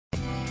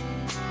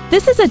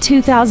This is a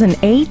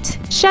 2008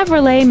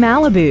 Chevrolet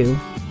Malibu.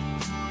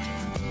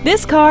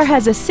 This car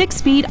has a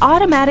 6-speed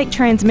automatic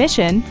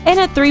transmission and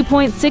a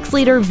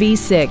 3.6-liter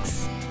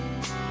V6.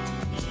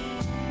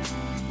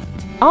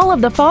 All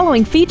of the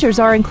following features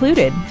are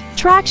included: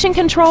 traction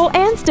control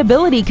and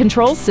stability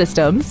control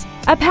systems,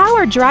 a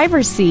power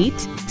driver's seat,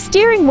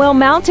 steering wheel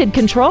mounted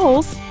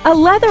controls, a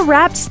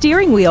leather-wrapped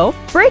steering wheel,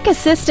 brake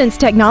assistance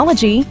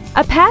technology,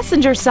 a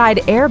passenger side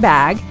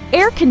airbag,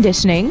 air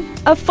conditioning,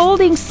 a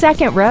folding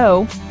second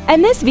row,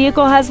 and this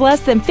vehicle has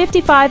less than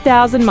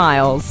 55,000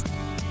 miles.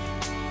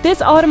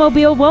 This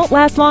automobile won't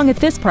last long at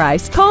this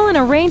price. Call and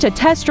arrange a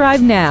test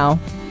drive now.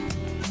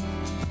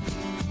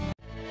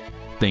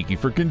 Thank you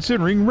for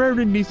considering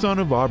Rairdon Nissan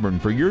of Auburn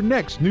for your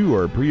next new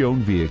or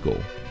pre-owned vehicle.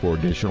 For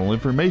additional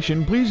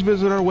information, please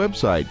visit our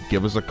website,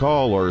 give us a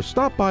call, or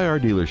stop by our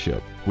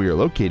dealership. We are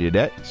located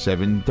at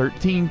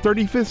 713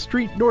 35th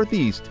Street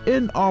Northeast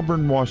in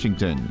Auburn,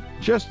 Washington,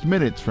 just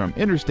minutes from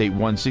Interstate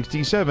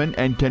 167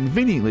 and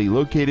conveniently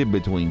located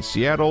between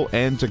Seattle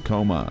and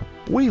Tacoma.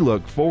 We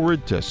look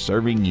forward to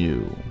serving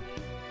you.